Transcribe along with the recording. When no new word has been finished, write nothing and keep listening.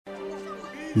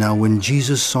Now when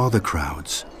Jesus saw the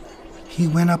crowds, he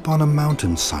went up on a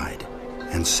mountainside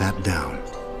and sat down.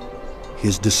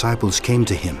 His disciples came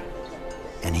to him,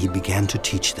 and he began to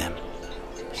teach them.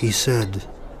 He said,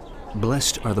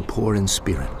 "Blessed are the poor in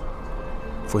spirit,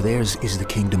 for theirs is the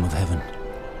kingdom of heaven.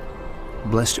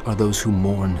 Blessed are those who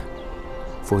mourn,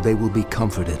 for they will be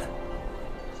comforted.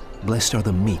 Blessed are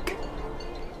the meek,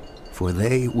 for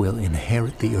they will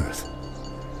inherit the earth.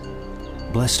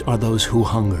 Blessed are those who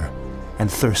hunger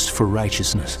and thirst for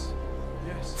righteousness,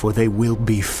 for they will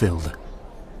be filled.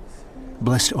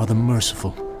 Blessed are the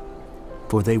merciful,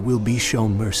 for they will be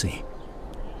shown mercy.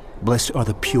 Blessed are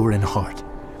the pure in heart,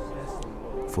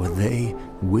 for they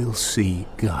will see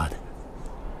God.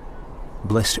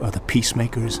 Blessed are the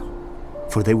peacemakers,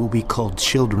 for they will be called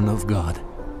children of God.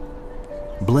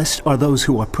 Blessed are those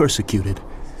who are persecuted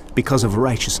because of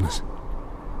righteousness,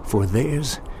 for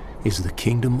theirs is the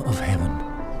kingdom of heaven.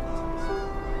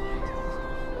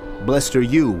 Blessed are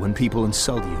you when people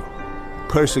insult you,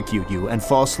 persecute you, and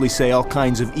falsely say all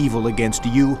kinds of evil against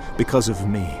you because of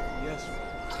me.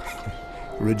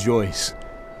 Rejoice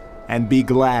and be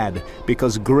glad,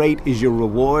 because great is your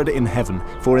reward in heaven,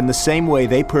 for in the same way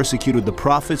they persecuted the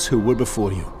prophets who were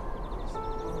before you.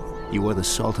 You are the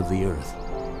salt of the earth.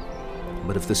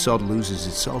 But if the salt loses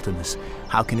its saltiness,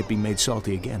 how can it be made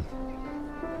salty again?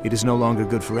 It is no longer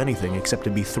good for anything except to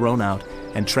be thrown out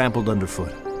and trampled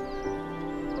underfoot.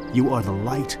 You are the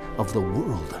light of the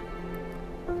world.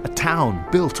 A town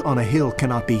built on a hill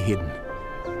cannot be hidden.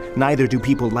 Neither do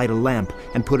people light a lamp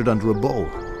and put it under a bowl.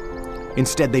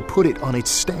 Instead, they put it on its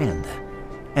stand,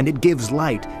 and it gives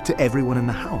light to everyone in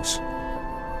the house.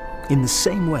 In the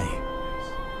same way,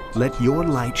 let your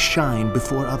light shine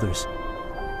before others,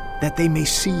 that they may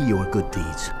see your good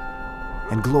deeds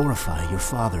and glorify your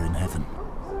Father in heaven.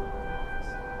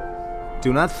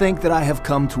 Do not think that I have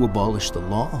come to abolish the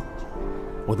law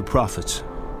or the prophets.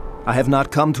 I have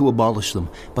not come to abolish them,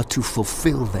 but to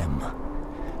fulfill them.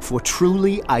 For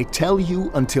truly I tell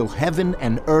you, until heaven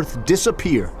and earth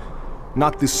disappear,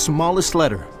 not the smallest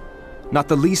letter, not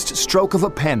the least stroke of a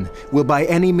pen will by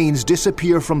any means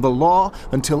disappear from the law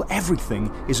until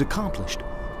everything is accomplished.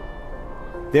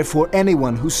 Therefore,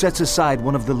 anyone who sets aside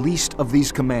one of the least of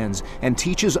these commands and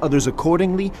teaches others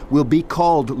accordingly will be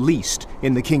called least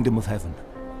in the kingdom of heaven.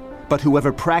 But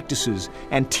whoever practices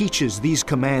and teaches these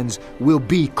commands will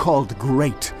be called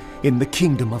great in the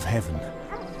kingdom of heaven.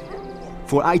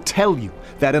 For I tell you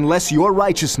that unless your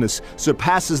righteousness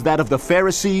surpasses that of the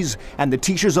Pharisees and the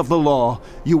teachers of the law,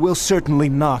 you will certainly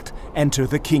not enter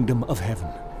the kingdom of heaven.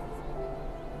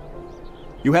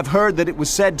 You have heard that it was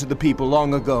said to the people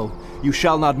long ago, "You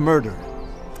shall not murder,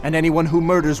 and anyone who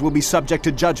murders will be subject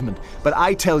to judgment." But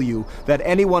I tell you that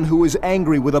anyone who is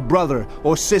angry with a brother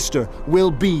or sister will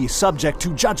be subject to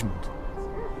judgment.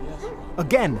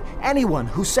 Again, anyone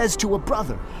who says to a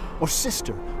brother or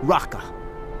sister, "Raka,"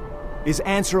 is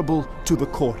answerable to the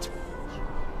court.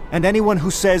 And anyone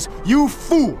who says, "You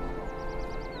fool,"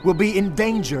 will be in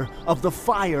danger of the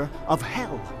fire of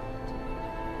hell.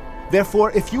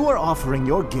 Therefore, if you are offering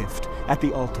your gift at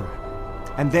the altar,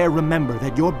 and there remember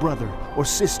that your brother or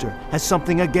sister has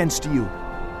something against you,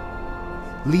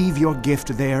 leave your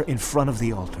gift there in front of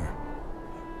the altar.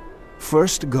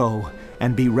 First go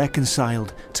and be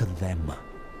reconciled to them.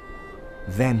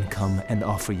 Then come and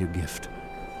offer your gift.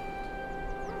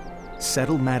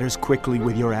 Settle matters quickly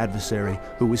with your adversary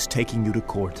who is taking you to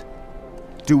court.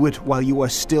 Do it while you are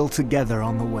still together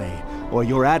on the way, or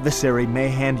your adversary may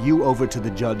hand you over to the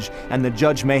judge, and the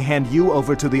judge may hand you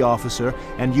over to the officer,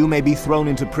 and you may be thrown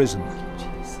into prison.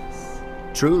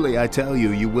 Truly, I tell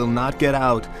you, you will not get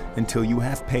out until you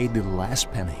have paid the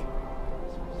last penny.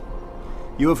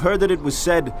 You have heard that it was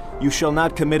said, "You shall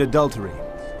not commit adultery."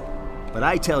 But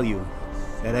I tell you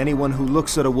that anyone who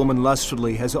looks at a woman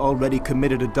lustfully has already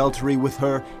committed adultery with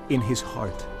her in his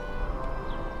heart.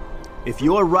 If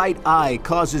your right eye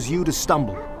causes you to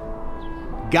stumble,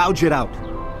 gouge it out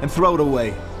and throw it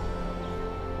away.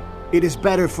 It is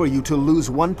better for you to lose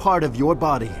one part of your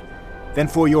body than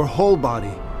for your whole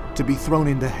body to be thrown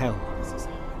into hell.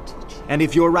 And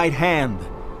if your right hand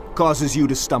causes you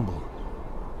to stumble,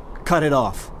 cut it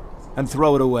off and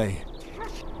throw it away.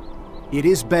 It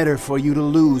is better for you to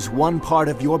lose one part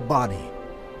of your body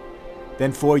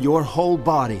than for your whole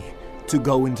body to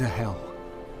go into hell.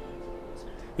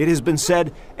 It has been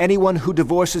said, anyone who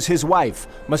divorces his wife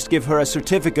must give her a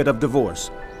certificate of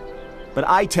divorce. But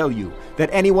I tell you that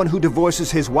anyone who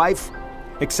divorces his wife,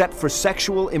 except for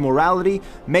sexual immorality,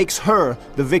 makes her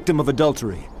the victim of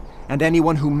adultery. And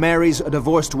anyone who marries a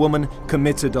divorced woman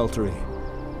commits adultery.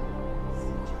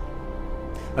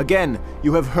 Again,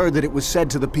 you have heard that it was said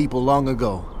to the people long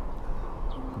ago,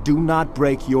 Do not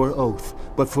break your oath,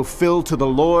 but fulfill to the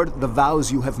Lord the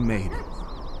vows you have made.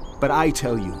 But I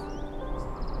tell you,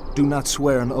 do not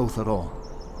swear an oath at all,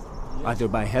 either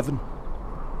by heaven,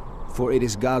 for it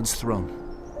is God's throne,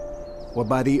 or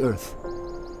by the earth,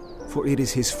 for it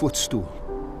is his footstool,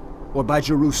 or by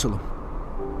Jerusalem,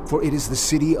 for it is the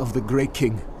city of the great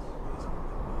king.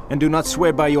 And do not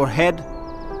swear by your head,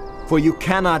 for you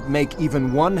cannot make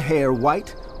even one hair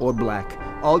white or black.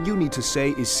 All you need to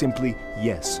say is simply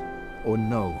yes or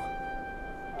no.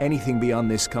 Anything beyond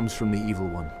this comes from the evil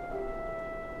one.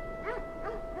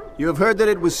 You have heard that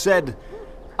it was said,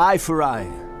 eye for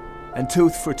eye, and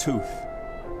tooth for tooth.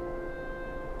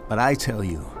 But I tell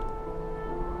you,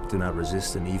 do not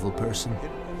resist an evil person.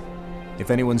 If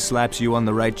anyone slaps you on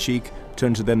the right cheek,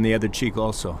 turn to them the other cheek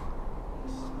also.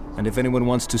 And if anyone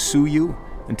wants to sue you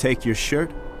and take your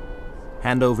shirt,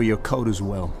 hand over your coat as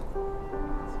well.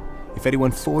 If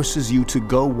anyone forces you to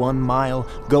go 1 mile,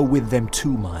 go with them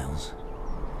 2 miles.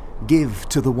 Give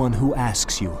to the one who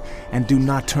asks you, and do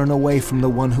not turn away from the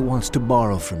one who wants to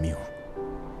borrow from you.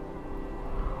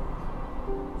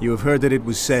 You have heard that it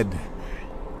was said,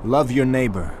 love your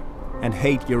neighbor and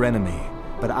hate your enemy.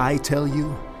 But I tell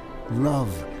you,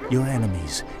 love your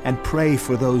enemies and pray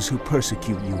for those who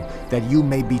persecute you, that you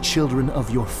may be children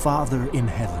of your Father in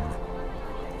heaven.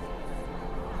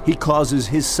 He causes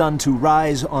his sun to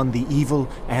rise on the evil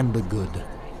and the good,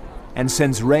 and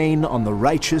sends rain on the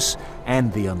righteous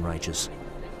and the unrighteous.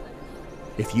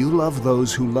 If you love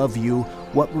those who love you,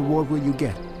 what reward will you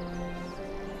get?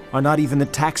 Are not even the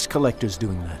tax collectors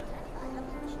doing that?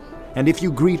 And if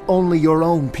you greet only your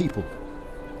own people,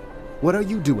 what are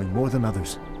you doing more than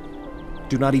others?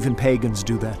 Do not even pagans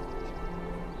do that?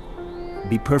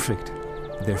 Be perfect,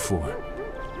 therefore,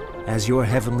 as your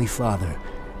heavenly Father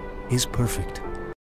is perfect.